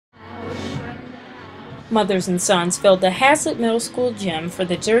Mothers and sons filled the Haslett Middle School gym for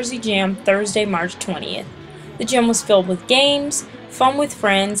the Jersey Jam Thursday, March 20th. The gym was filled with games, fun with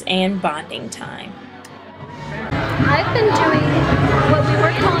friends, and bonding time. I've been doing what we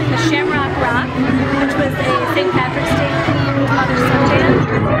were calling the Shamrock Rock, which was a St. Patrick's Day themed Mother Son Jam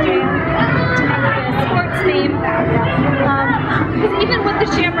to make it a sports theme. Because even with the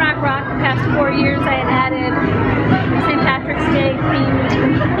Shamrock Rock the past 4 years, I had added St. Patrick's Day themed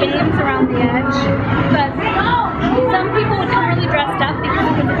games around the edge. But some people would come really dressed up because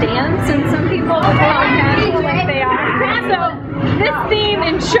it was a dance, and some people would come casual like they are. So this theme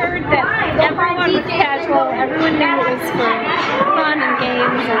ensured that everyone was casual, everyone knew it was for fun and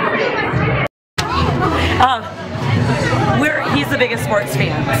games. He's the biggest sports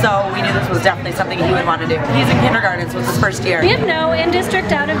fan, so we knew this was definitely something he would want to do. He's in kindergarten, so it's his first year. We have no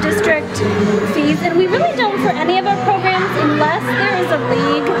in-district, out-of-district fees, and we really don't for any of our programs unless there is a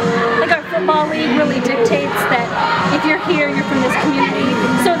league. Like our football league really dictates that if you're here, you're from this community,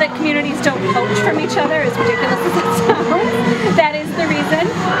 so that communities don't poach from each other, as ridiculous as it sounds. That is the reason.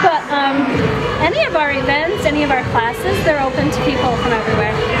 But any of our events, any of our classes, they're open to people from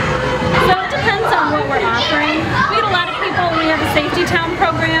everywhere. So it depends on what we're offering. We get a lot of people, we have a Safety Town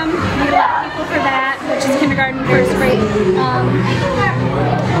program, we get a lot of people for that, which is kindergarten, first grade.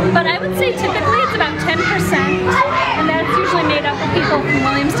 But I would say typically it's about 10%, and that's usually made up of people from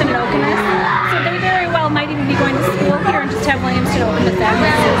Williamston and Okemos. So they very well might even be going to school here and just have Williamston open with them.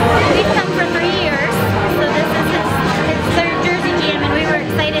 We've come for 3 years, so this is his third Jersey Jam, and we were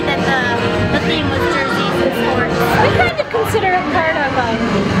excited that the theme was jerseys and sports. We kind of consider it part of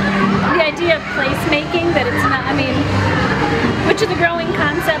the idea of placemaking, that it's not, I mean, which is a growing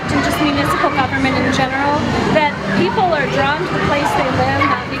concept in just municipal government in general, that people are drawn to the place they live,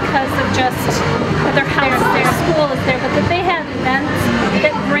 not because of just that their house is there, school is there, but that they have events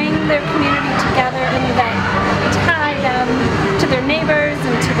that bring their community together and that tie them to their neighbors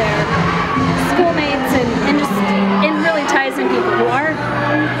and to their schoolmates and just really ties in people who aren't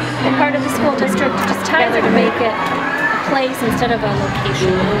a part of the school district, just ties them to make it a place instead of a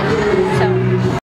location. So.